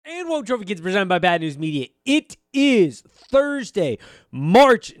Welcome Trophy Kids presented by Bad News Media. It is Thursday,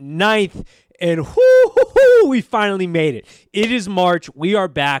 March 9th, and we finally made it. It is March. We are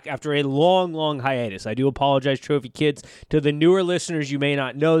back after a long, long hiatus. I do apologize, Trophy Kids. To the newer listeners, you may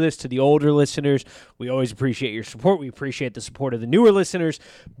not know this. To the older listeners, we always appreciate your support. We appreciate the support of the newer listeners.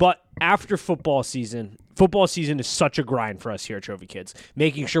 But after football season is such a grind for us here at Trophy Kids,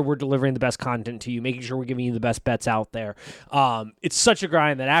 making sure we're delivering the best content to you, making sure we're giving you the best bets out there. It's such a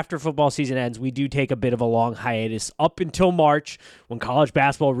grind that after football season ends, we do take a bit of a long hiatus up until March when college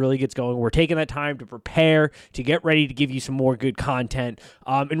basketball really gets going. We're taking that time to prepare, to get ready to give you some more good content,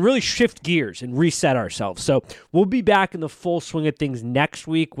 and really shift gears and reset ourselves. So we'll be back in the full swing of things next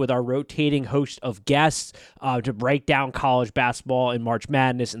week with our rotating host of guests to break down college basketball and March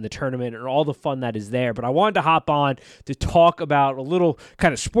Madness and the tournament and all the fun that is there. But I wanted to hop on to talk about a little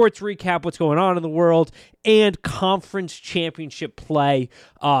kind of sports recap, what's going on in the world, and conference championship play,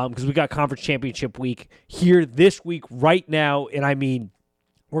 because we got conference championship week here this week right now, and I mean,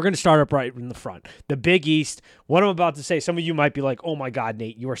 we're going to start up right in the front. The Big East. What I'm about to say, some of you might be like, oh my God,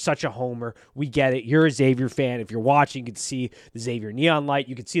 Nate, you are such a homer. We get it. You're a Xavier fan. If you're watching, you can see the Xavier neon light.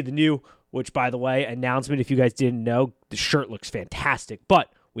 You can see the new, which, by the way, announcement, if you guys didn't know, the shirt looks fantastic.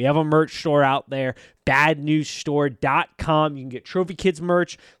 But we have a merch store out there, badnewsstore.com. You can get Trophy Kids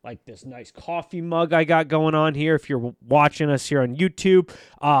merch, like this nice coffee mug I got going on here if you're watching us here on YouTube.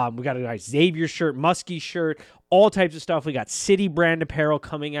 We got a nice Xavier shirt, Muskie shirt, all types of stuff. We got City brand apparel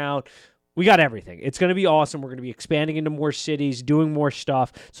coming out. We got everything. It's going to be awesome. We're going to be expanding into more cities, doing more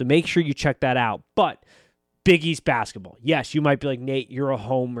stuff. So make sure you check that out. But Big East basketball. Yes, you might be like, Nate, you're a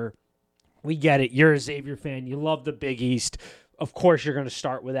homer. We get it. You're a Xavier fan. You love the Big East. Of course, you're going to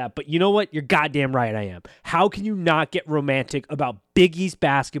start with that. But you know what? You're goddamn right I am. How can you not get romantic about Big East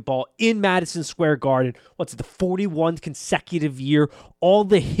basketball in Madison Square Garden? What's it, the 41st consecutive year? All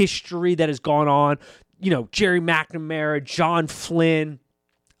the history that has gone on. You know, Jerry McNamara, John Flynn,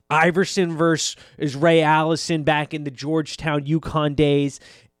 Iverson versus Ray Allison back in the Georgetown UConn days.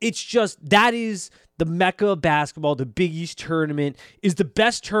 It's just, that is the mecca of basketball. The Big East tournament is the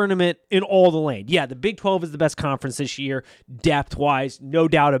best tournament in all the land. Yeah, the Big 12 is the best conference this year, depth-wise, no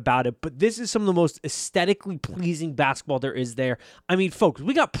doubt about it. But this is some of the most aesthetically pleasing basketball there is there. I mean, folks,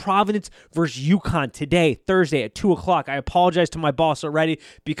 we got Providence versus UConn today, Thursday at 2 o'clock. I apologize to my boss already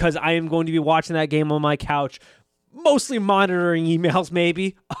because I am going to be watching that game on my couch, mostly monitoring emails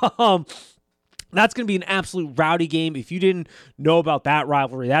maybe. That's going to be an absolute rowdy game. If you didn't know about that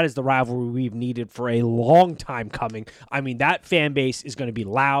rivalry, that is the rivalry we've needed for a long time coming. I mean, that fan base is going to be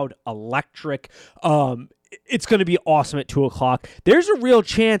loud, electric. It's going to be awesome at 2 o'clock. There's a real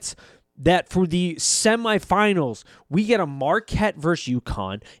chance that for the semifinals, we get a Marquette versus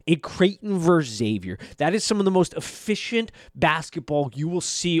UConn, a Creighton versus Xavier. That is some of the most efficient basketball you will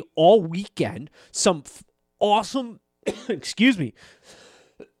see all weekend. Some awesome, excuse me,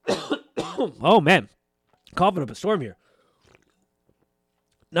 oh, man. Coughing up a storm here.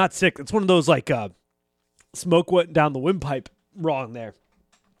 Not sick. It's one of those, like, smoke went down the windpipe wrong there.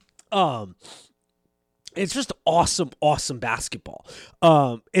 It's just awesome, awesome basketball.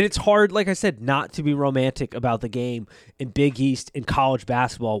 And it's hard, like I said, not to be romantic about the game in Big East in college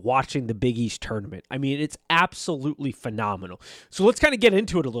basketball, watching the Big East tournament. I mean, it's absolutely phenomenal. So let's kind of get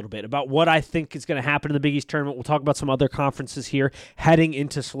into it a little bit about what I think is going to happen in the Big East tournament. We'll talk about some other conferences here heading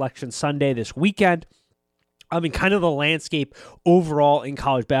into Selection Sunday this weekend. I mean, kind of the landscape overall in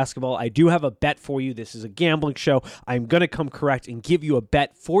college basketball. I do have a bet for you. This is a gambling show. I'm going to come correct and give you a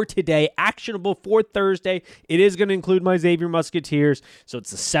bet for today, actionable for Thursday. It is going to include my Xavier Musketeers, so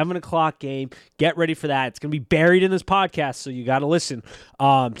it's a 7 o'clock game. Get ready for that. It's going to be buried in this podcast, so you got to listen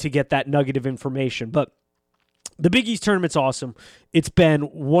to get that nugget of information. But the Big East tournament's awesome. It's been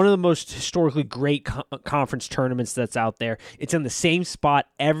one of the most historically great conference tournaments that's out there. It's in the same spot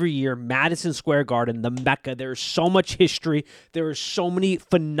every year, Madison Square Garden, the Mecca. There's so much history. There are so many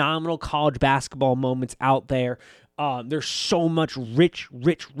phenomenal college basketball moments out there. There's so much rich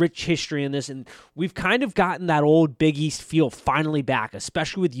history in this, and we've kind of gotten that old Big East feel finally back,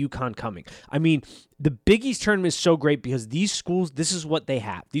 especially with UConn coming. I mean, the Big East tournament is so great because these schools, this is what they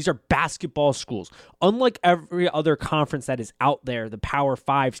have. These are basketball schools. Unlike every other conference that is out there, the Power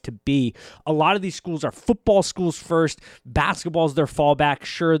Fives to be, a lot of these schools are football schools first. Basketball is their fallback.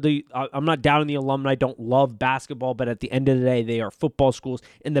 Sure, I'm not doubting the alumni don't love basketball, but at the end of the day, they are football schools.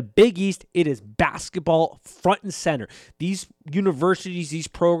 In the Big East, it is basketball front and center. These universities, these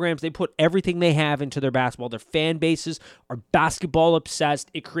programs, they put everything they have into their basketball. Their fan bases are basketball obsessed.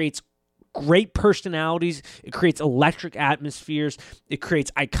 It creates great personalities. It creates electric atmospheres. It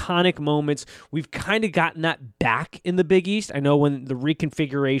creates iconic moments. We've kind of gotten that back in the Big East. I know when the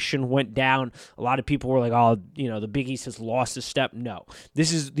reconfiguration went down, a lot of people were like, oh, the Big East has lost a step. No,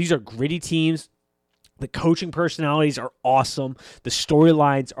 these are gritty teams. The coaching personalities are awesome. The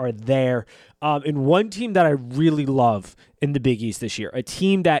storylines are there. And one team that I really love in the Big East this year, a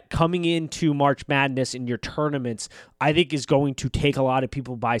team that coming into March Madness in your tournaments, I think is going to take a lot of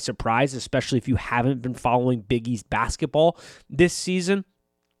people by surprise, especially if you haven't been following Big East basketball this season,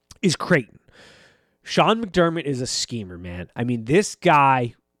 is Creighton. Sean McDermott is a schemer, man. I mean, this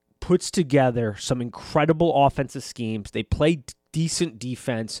guy puts together some incredible offensive schemes. They play decent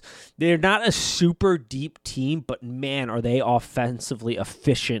defense. They're not a super deep team, but man, are they offensively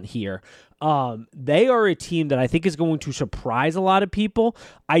efficient here. They are a team that I think is going to surprise a lot of people.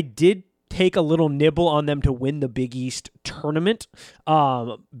 I did take a little nibble on them to win the Big East tournament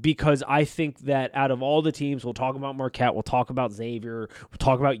because I think that out of all the teams, we'll talk about Marquette, we'll talk about Xavier, we'll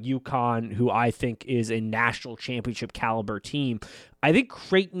talk about UConn, who I think is a national championship caliber team. I think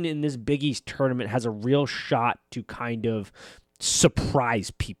Creighton in this Big East tournament has a real shot to kind of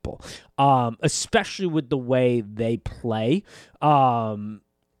surprise people, especially with the way they play.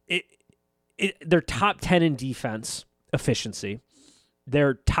 They're top 10 in defense efficiency.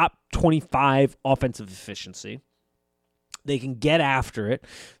 They're top 25 offensive efficiency. They can get after it.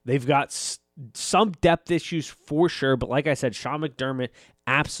 They've got some depth issues for sure, but like I said, Sean McDermott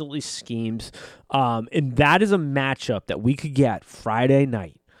absolutely schemes. And that is a matchup that we could get Friday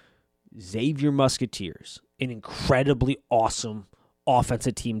night. Xavier Musketeers, an incredibly awesome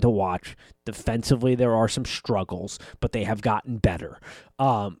offensive team to watch. Defensively, there are some struggles, but they have gotten better.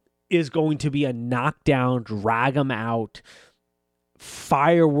 Is going to be a knockdown, drag them out,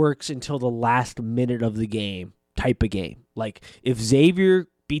 fireworks until the last minute of the game type of game. Like, if Xavier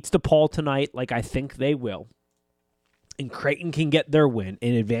beats DePaul tonight, like I think they will, and Creighton can get their win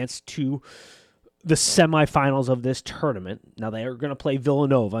and advance to the semifinals of this tournament. Now they are going to play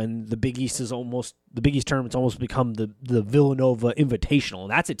Villanova, and the Big East tournament's almost become the Villanova Invitational,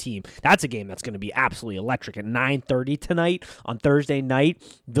 and that's a game that's going to be absolutely electric at 9:30 tonight on Thursday night.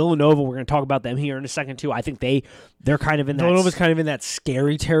 Villanova, we're going to talk about them here in a second too. I think they're kind of in Villanova's kind of in that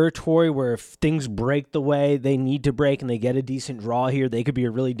scary territory where if things break the way they need to break and they get a decent draw here, they could be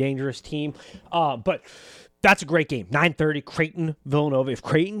a really dangerous team. But that's a great game. 9:30, Creighton, Villanova. If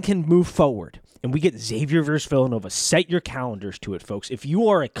Creighton can move forward and we get Xavier versus Villanova, set your calendars to it, folks. If you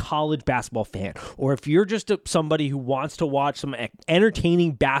are a college basketball fan, or if you're just somebody who wants to watch some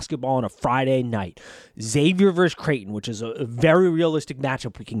entertaining basketball on a Friday night, Xavier versus Creighton, which is a very realistic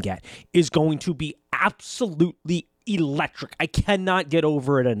matchup we can get, is going to be absolutely electric. I cannot get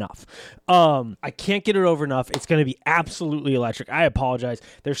over it enough. I can't get it over enough. It's going to be absolutely electric. I apologize.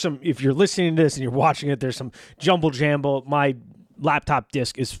 If you're listening to this and you're watching it, there's some jumble jamble. My laptop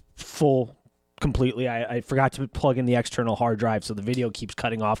disk is full completely. I forgot to plug in the external hard drive, so the video keeps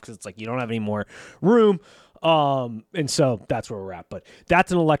cutting off because it's like you don't have any more room. And so that's where we're at. But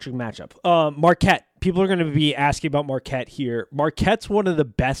that's an electric matchup. Marquette. People are going to be asking about Marquette here. Marquette's one of the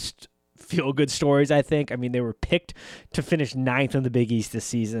best feel-good stories, I think. I mean, they were picked to finish 9th in the Big East this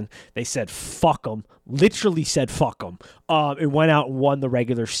season. They said, fuck them. Literally said, fuck them. And went out and won the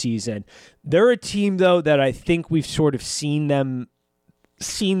regular season. They're a team, though, that I think we've sort of seen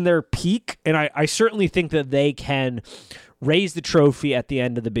their peak, and I certainly think that they can raise the trophy at the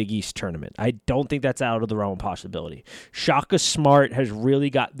end of the Big East tournament. I don't think that's out of the realm of possibility. Shaka Smart has really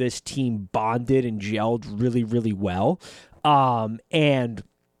got this team bonded and gelled really, really well. And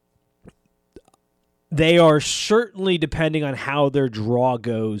they are certainly, depending on how their draw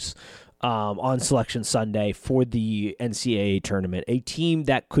goes on Selection Sunday for the NCAA tournament, a team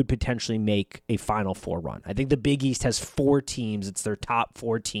that could potentially make a Final Four run. I think the Big East has 4 teams. It's their top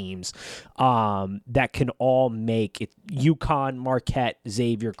 4 teams that can all make it. UConn, Marquette,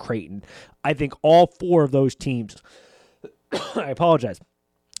 Xavier, Creighton. I think all 4 of those teams, I apologize,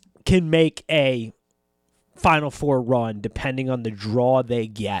 can make a Final Four run depending on the draw they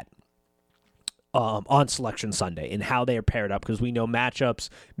get on Selection Sunday and how they are paired up, because we know matchups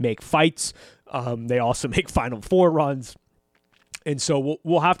make fights. They also make Final Four runs. And so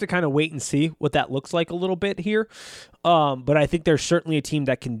we'll have to kind of wait and see what that looks like a little bit here. But I think there's certainly a team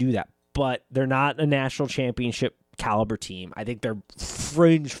that can do that. But they're not a national championship caliber team. I think they're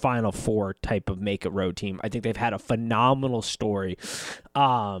fringe Final Four type of make it road team. I think they've had a phenomenal story.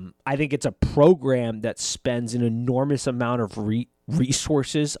 I think it's a program that spends an enormous amount of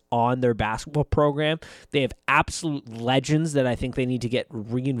resources on their basketball program. They have absolute legends that I think they need to get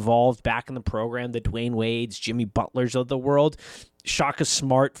re-involved back in the program, the Dwayne Wades, Jimmy Butlers of the world. Shaka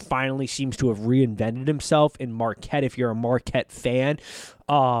Smart finally seems to have reinvented himself in Marquette. If you're a Marquette fan,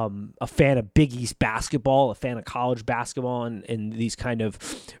 a fan of Big East basketball, a fan of college basketball, and these kind of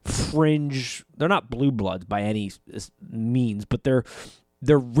fringe, they're not blue bloods by any means, but they're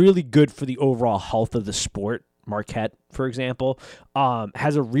really good for the overall health of the sport. Marquette, for example,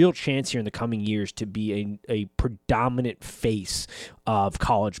 has a real chance here in the coming years to be a predominant face of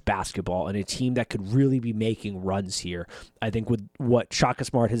college basketball and a team that could really be making runs here. I think with what Shaka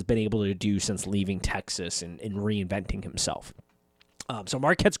Smart has been able to do since leaving Texas and reinventing himself. So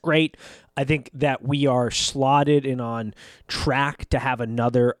Marquette's great. I think that we are slotted and on track to have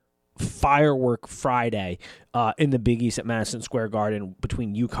another firework Friday in the Big East at Madison Square Garden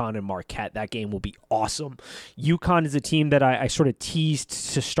between UConn and Marquette. That game will be awesome. UConn is a team that I sort of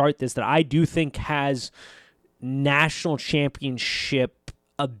teased to start this, that I do think has national championship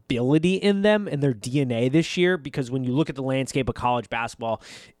ability in them and their DNA this year, because when you look at the landscape of college basketball,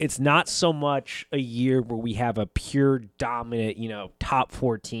 it's not so much a year where we have a pure dominant, top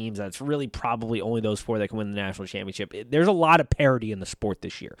 4 teams. That's really probably only those 4 that can win the national championship. There's a lot of parity in the sport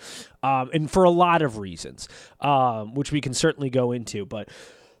this year, and for a lot of reasons, which we can certainly go into, but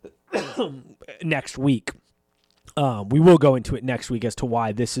next week. We will go into it next week as to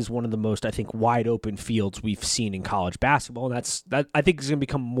why this is one of the most, I think, wide open fields we've seen in college basketball. And that I think is going to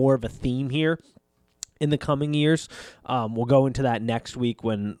become more of a theme here in the coming years. We'll go into that next week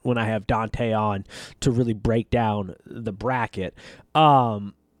when I have Dante on to really break down the bracket.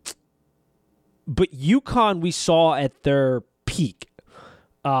 But UConn, we saw at their peak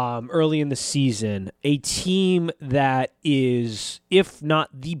early in the season, a team that is, if not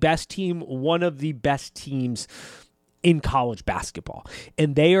the best team, one of the best teams in college basketball.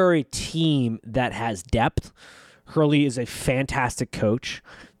 And they are a team that has depth. Hurley is a fantastic coach.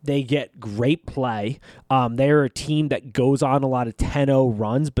 They get great play. They are a team that goes on a lot of 10-0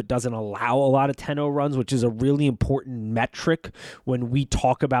 runs, but doesn't allow a lot of 10-0 runs, which is a really important metric when we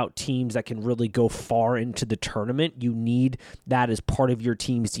talk about teams that can really go far into the tournament. You need that as part of your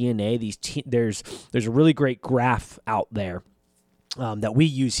team's DNA. There's a really great graph out there that we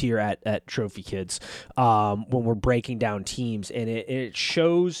use here at Trophy Kids when we're breaking down teams, and it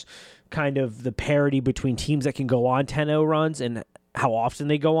shows kind of the parity between teams that can go on 10-0 runs and how often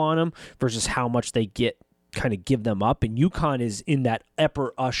they go on them versus how much they give them up. And UConn is in that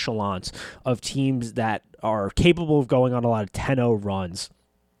upper echelons of teams that are capable of going on a lot of 10-0 runs,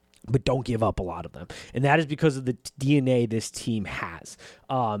 but don't give up a lot of them. And that is because of the DNA this team has.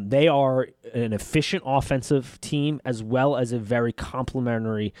 They are an efficient offensive team as well as a very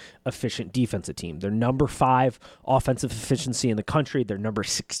complementary, efficient defensive team. They're number 5 offensive efficiency in the country. They're number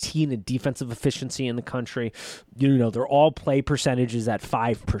 16 in defensive efficiency in the country. They're all play percentages at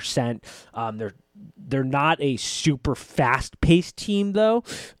 5%. They're not a super fast-paced team, though,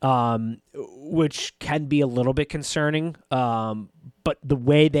 which can be a little bit concerning. But the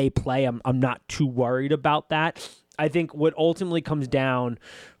way they play, I'm not too worried about that. I think what ultimately comes down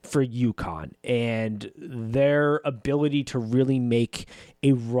for UConn and their ability to really make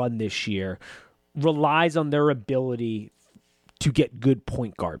a run this year relies on their ability to get good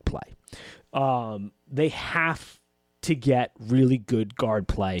point guard play. They have to get really good guard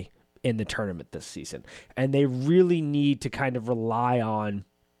play in the tournament this season, and they really need to kind of rely on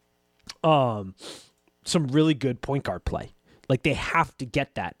some really good point guard play. Like, they have to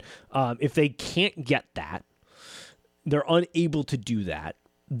get that. If they can't get that, they're unable to do that,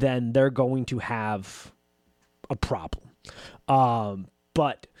 then they're going to have a problem.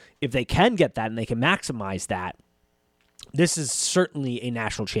 But if they can get that and they can maximize that, this is certainly a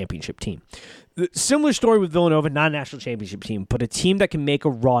national championship team. Similar story with Villanova, not a national championship team, but a team that can make a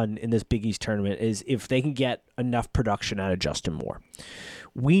run in this Big East tournament is if they can get enough production out of Justin Moore.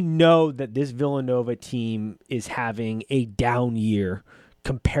 We know that this Villanova team is having a down year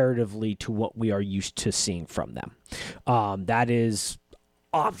comparatively to what we are used to seeing from them. That is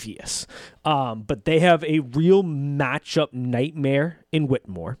obvious. But they have a real matchup nightmare in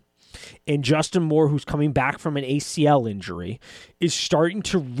Whitmore. And Justin Moore, who's coming back from an ACL injury, is starting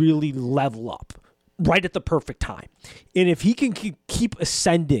to really level up right at the perfect time. And if he can keep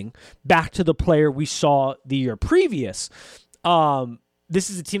ascending back to the player we saw the year previous, this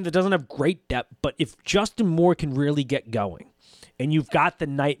is a team that doesn't have great depth, but if Justin Moore can really get going, and you've got the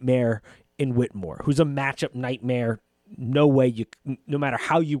nightmare in Whitmore, who's a matchup nightmare, no matter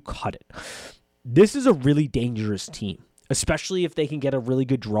how you cut it, this is a really dangerous team, especially if they can get a really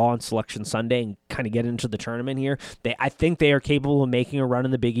good draw on Selection Sunday and kind of get into the tournament here. I think they are capable of making a run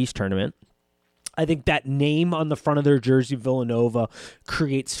in the Big East tournament. I think that name on the front of their jersey, Villanova,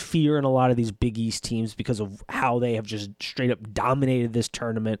 creates fear in a lot of these Big East teams because of how they have just straight up dominated this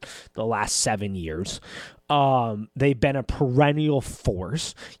tournament the last 7 years. They've been a perennial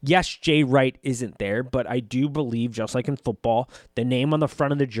force. Yes, Jay Wright isn't there, but I do believe, just like in football, the name on the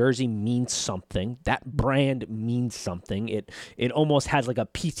front of the jersey means something. That brand means something. It almost has like a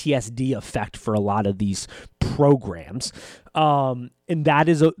PTSD effect for a lot of these programs. And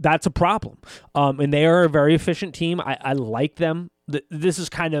that's a problem. And they are a very efficient team. I like them. This is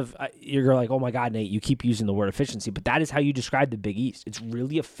kind of, you're like, oh my God, Nate, you keep using the word efficiency, but that is how you describe the Big East. It's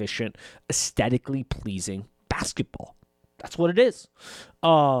really efficient, aesthetically pleasing basketball. That's what it is.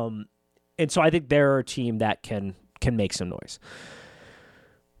 And so I think they're a team that can make some noise.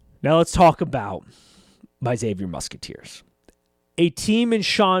 Now let's talk about my Xavier Musketeers. A team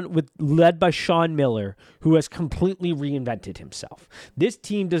led by Sean Miller, who has completely reinvented himself. This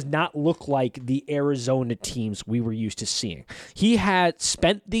team does not look like the Arizona teams we were used to seeing. He had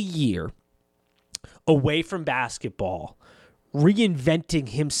spent the year away from basketball, reinventing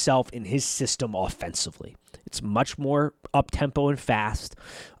himself in his system offensively. It's much more up-tempo and fast.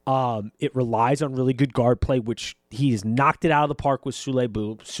 It relies on really good guard play, which he has knocked it out of the park with Souley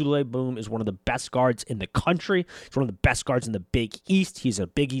Boum. Souley Boum is one of the best guards in the country. He's one of the best guards in the Big East. He's a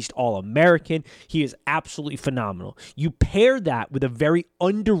Big East All-American. He is absolutely phenomenal. You pair that with a very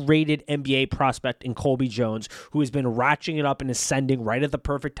underrated NBA prospect in Colby Jones, who has been ratcheting it up and ascending right at the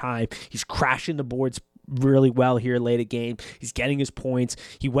perfect time. He's crashing the boards really well here late at game. He's getting his points.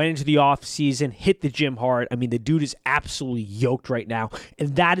 He went into the offseason, hit the gym hard. I mean, the dude is absolutely yoked right now,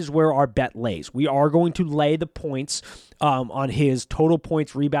 and that is where our bet lays. We are going to lay the points on his total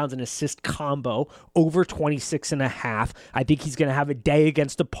points, rebounds, and assist combo over 26.5. I think he's going to have a day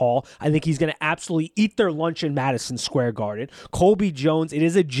against DePaul. I think he's going to absolutely eat their lunch in Madison Square Garden. Colby Jones, it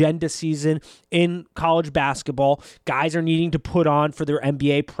is agenda season in college basketball. Guys are needing to put on for their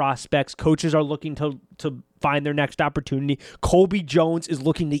NBA prospects. Coaches are looking to find their next opportunity. Colby Jones is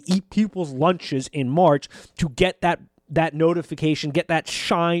looking to eat people's lunches in March to get that notification, get that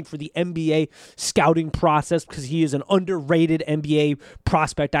shine for the NBA scouting process, because he is an underrated NBA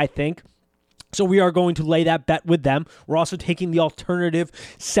prospect, I think. So we are going to lay that bet with them. We're also taking the alternative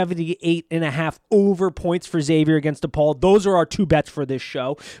 78.5 over points for Xavier against DePaul. Those are our two bets for this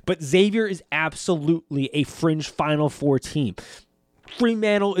show. But Xavier is absolutely a fringe Final Four team.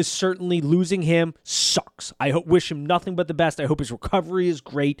 Fremantle is certainly losing him. Sucks. I wish him nothing but the best. I hope his recovery is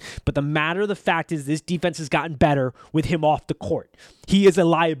great. But the matter of the fact is this defense has gotten better with him off the court. He is a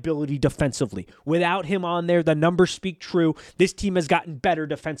liability defensively. Without him on there, the numbers speak true. This team has gotten better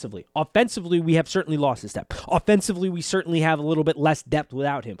defensively. Offensively, we have certainly lost a step. Offensively, we certainly have a little bit less depth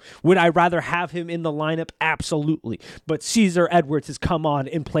without him. Would I rather have him in the lineup? Absolutely. But Cesar Edwards has come on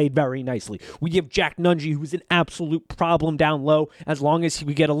and played very nicely. We have Jack Nungy, who's an absolute problem down low, as long as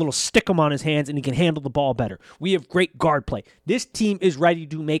we get a little stickum on his hands and he can handle the ball better. We have great guard play. This team is ready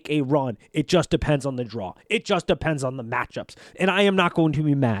to make a run. It just depends on the draw. It just depends on the matchups. And I am not going to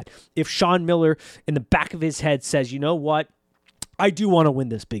be mad if Sean Miller in the back of his head says, you know what? I do want to win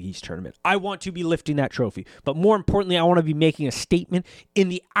this Big East tournament. I want to be lifting that trophy. But more importantly, I want to be making a statement in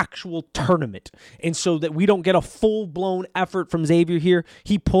the actual tournament. And so that we don't get a full-blown effort from Xavier here,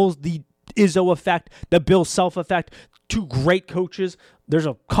 he pulls the Izzo effect, the Bill Self effect. Two great coaches. There's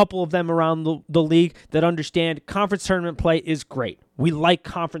a couple of them around the league that understand conference tournament play is great. We like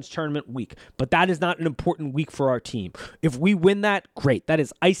conference tournament week, but that is not an important week for our team. If we win that, great. That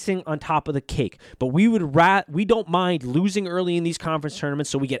is icing on top of the cake. But we don't mind losing early in these conference tournaments,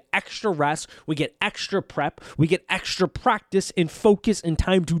 so we get extra rest, we get extra prep, we get extra practice and focus and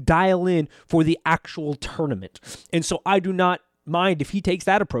time to dial in for the actual tournament. And so I do not mind if he takes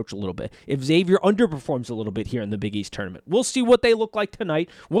that approach a little bit. If Xavier underperforms a little bit here in the Big East tournament, we'll see what they look like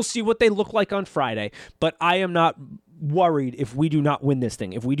tonight. We'll see what they look like on Friday. But I am not worried if we do not win this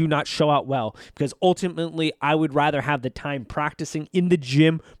thing, if we do not show out well, because ultimately I would rather have the time practicing in the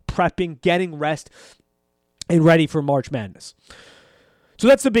gym, prepping, getting rest, and ready for March Madness. So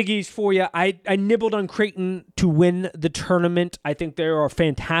that's the Big East for you. I nibbled on Creighton to win the tournament. I think they are a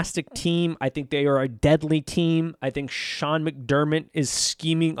fantastic team. I think they are a deadly team. I think Sean McDermott is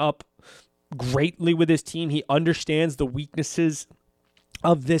scheming up greatly with his team. He understands the weaknesses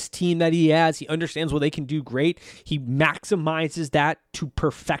of this team that he has. He understands what they can do great. He maximizes that to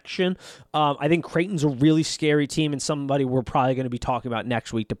perfection. I think Creighton's a really scary team and somebody we're probably going to be talking about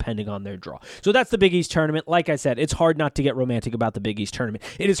next week depending on their draw. So that's the Big East tournament. Like I said, it's hard not to get romantic about the Big East tournament.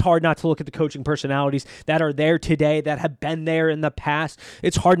 It is hard not to look at the coaching personalities that are there today, that have been there in the past.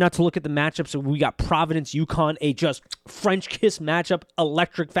 It's hard not to look at the matchups. We got Providence, UConn, a just French kiss matchup,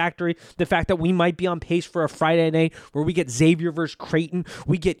 electric factory. The fact that we might be on pace for a Friday night where we get Xavier versus Creighton,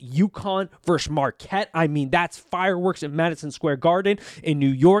 we get UConn versus Marquette. I mean, that's fireworks at Madison Square Garden in New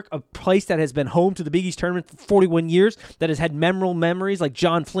York, a place that has been home to the Big East tournament for 41 years, that has had memorable memories like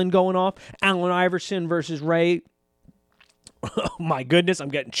John Flynn going off, Allen Iverson versus Ray. Oh my goodness, I'm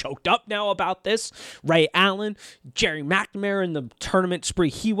getting choked up now about this. Ray Allen, Jerry McNamara in the tournament spree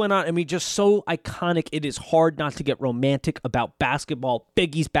he went on. I mean, just so iconic. It is hard not to get romantic about basketball,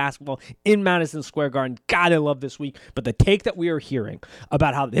 Big East basketball in Madison Square Garden. God, I love this week. But the take that we are hearing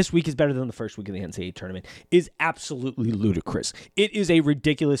about how this week is better than the first week of the NCAA tournament is absolutely ludicrous. It is a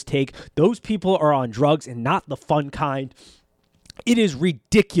ridiculous take. Those people are on drugs and not the fun kind. It is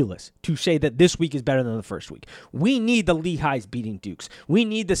ridiculous to say that this week is better than the first week. We need the Lehighs beating Dukes. We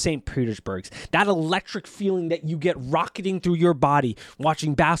need the St. Petersburgs. That electric feeling that you get rocketing through your body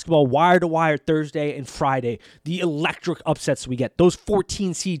watching basketball wire to wire Thursday and Friday. The electric upsets we get. Those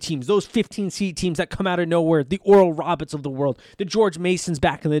 14 seed teams, those 15 seed teams that come out of nowhere. The Oral Roberts of the world. The George Masons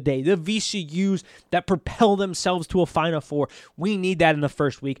back in the day. The VCUs that propel themselves to a Final Four. We need that in the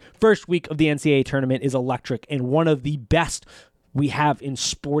first week. First week of the NCAA tournament is electric and one of the best we have in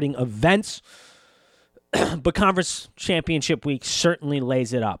sporting events, but Conference Championship Week certainly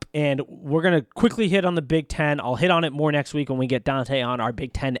lays it up. And we're going to quickly hit on the Big Ten. I'll hit on it more next week when we get Dante on, our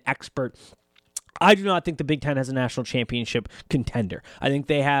Big Ten expert. I do not think the Big Ten has a national championship contender. I think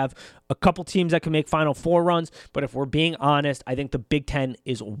they have a couple teams that can make Final Four runs, but if we're being honest, I think the Big Ten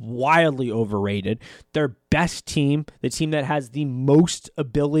is wildly overrated. Their best team, the team that has the most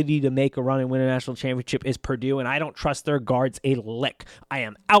ability to make a run and win a national championship, is Purdue, and I don't trust their guards a lick. I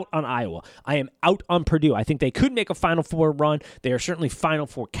am out on Iowa. I am out on Purdue. I think they could make a Final Four run. They are certainly Final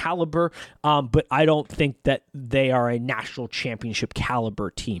Four caliber, but I don't think that they are a national championship caliber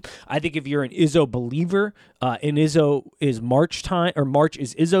team. I think if you're an Izzo believer, and Izzo is March time, or March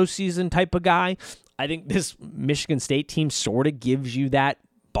is Izzo season type of guy, I think this Michigan State team sort of gives you that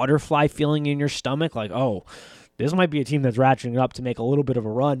butterfly feeling in your stomach, like, oh, this might be a team that's ratcheting up to make a little bit of a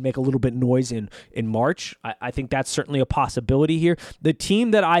run, make a little bit of noise in March. I think that's certainly a possibility here. The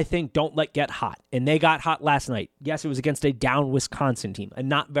team that I think don't let get hot, and they got hot last night. Yes, it was against a down Wisconsin team, a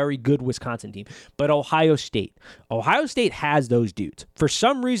not very good Wisconsin team, but Ohio State. Ohio State has those dudes. For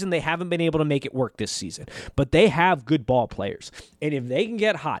some reason, they haven't been able to make it work this season, but they have good ball players. And if they can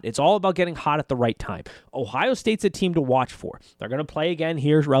get hot, it's all about getting hot at the right time. Ohio State's a team to watch for. They're going to play again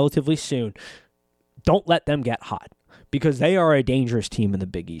here relatively soon. Don't let them get hot, because they are a dangerous team in the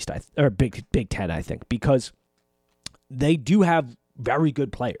Big East, or Big Ten, I think, because they do have very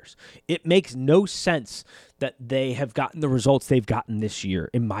good players. It makes no sense that they have gotten the results they've gotten this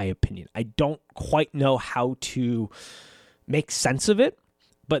year, in my opinion. I don't quite know how to make sense of it,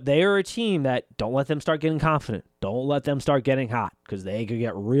 but they are a team that don't let them start getting confident. Don't let them start getting hot, because they could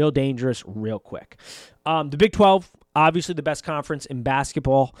get real dangerous real quick. The Big 12, obviously the best conference in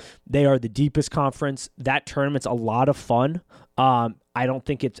basketball. They are the deepest conference. That tournament's a lot of fun. I don't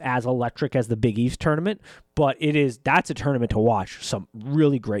think it's as electric as the Big East tournament, but that's a tournament to watch some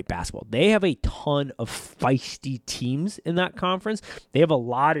really great basketball. They have a ton of feisty teams in that conference. They have a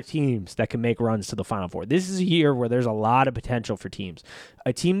lot of teams that can make runs to the Final Four. This is a year where there's a lot of potential for teams.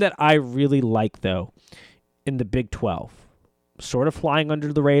 A team that I really like, though, in the Big 12, sort of flying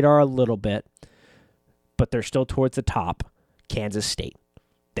under the radar a little bit, but they're still towards the top, Kansas State.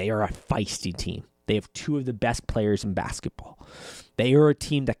 They are a feisty team. They have two of the best players in basketball. They are a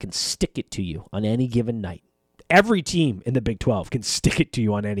team that can stick it to you on any given night. Every team in the Big 12 can stick it to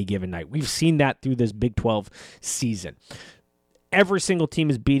you on any given night. We've seen that through this Big 12 season. Every single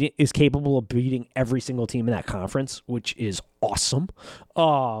team is capable of beating every single team in that conference, which is awesome.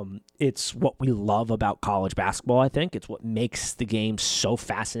 It's what we love about college basketball, I think. It's what makes the game so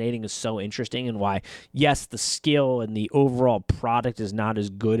fascinating and so interesting, and why, yes, the skill and the overall product is not as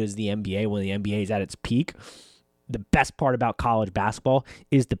good as the NBA when the NBA is at its peak. The best part about college basketball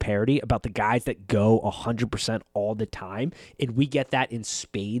is the parity, about the guys that go 100% all the time. And we get that in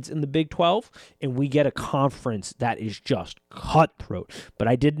spades in the Big 12. And we get a conference that is just cutthroat. But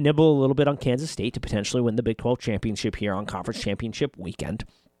I did nibble a little bit on Kansas State to potentially win the Big 12 championship here on Conference Championship weekend.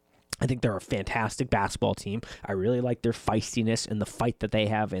 I think they're a fantastic basketball team. I really like their feistiness and the fight that they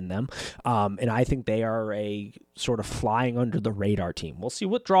have in them. And I think they are a sort of flying under the radar team. We'll see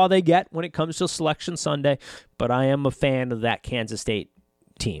what draw they get when it comes to Selection Sunday, but I am a fan of that Kansas State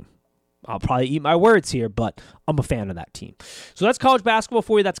team. I'll probably eat my words here, but I'm a fan of that team. So that's college basketball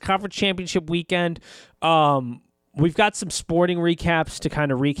for you. That's conference championship weekend. We've got some sporting recaps to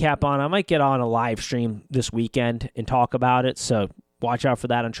kind of recap on. I might get on a live stream this weekend and talk about it, so watch out for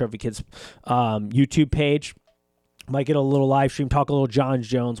that on Trophy Kids YouTube page. Might get a little live stream, talk a little John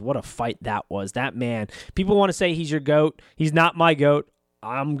Jones. What a fight that was. That man, people want to say he's your GOAT. He's not my GOAT.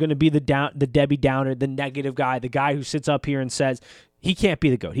 I'm going to be the Debbie Downer, the negative guy, the guy who sits up here and says, he can't be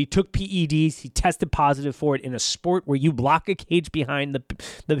the GOAT. He took PEDs. He tested positive for it in a sport where you block a cage behind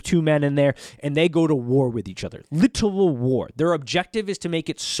the two men in there, and they go to war with each other. Literal war. Their objective is to make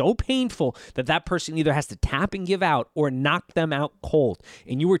it so painful that that person either has to tap and give out or knock them out cold.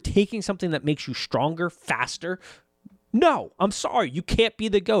 And you are taking something that makes you stronger, faster. No, I'm sorry. You can't be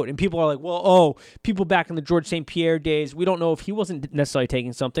the GOAT. And people are like, well, people back in the George St. Pierre days, we don't know if he wasn't necessarily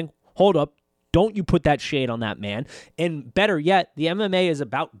taking something. Hold up. Don't you put that shade on that man. And better yet, the MMA is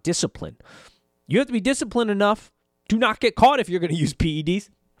about discipline. You have to be disciplined enough to not get caught if you're going to use PEDs.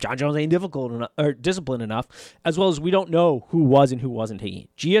 John Jones ain't disciplined enough, as well as we don't know who was and who wasn't taking it.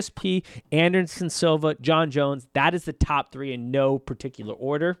 GSP, Anderson Silva, John Jones, that is the top three in no particular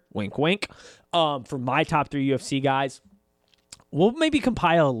order. Wink, wink. For my top three UFC guys, we'll maybe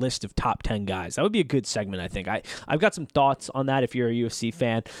compile a list of top 10 guys. That would be a good segment, I think. I've got some thoughts on that if you're a UFC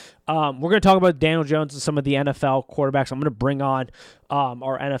fan. We're going to talk about Daniel Jones and some of the NFL quarterbacks. I'm going to bring on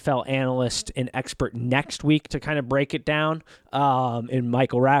our NFL analyst and expert next week to kind of break it down. And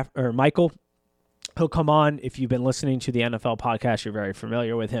Michael. He'll come on. If you've been listening to the NFL podcast, you're very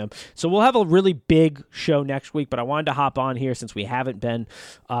familiar with him. So we'll have a really big show next week, but I wanted to hop on here since we haven't been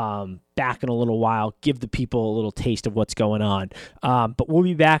back in a little while, give the people a little taste of what's going on. But we'll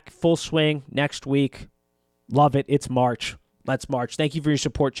be back full swing next week. Love it. It's March. Let's march. Thank you for your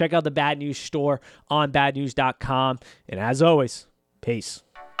support. Check out the Bad News store on badnews.com. And as always, peace.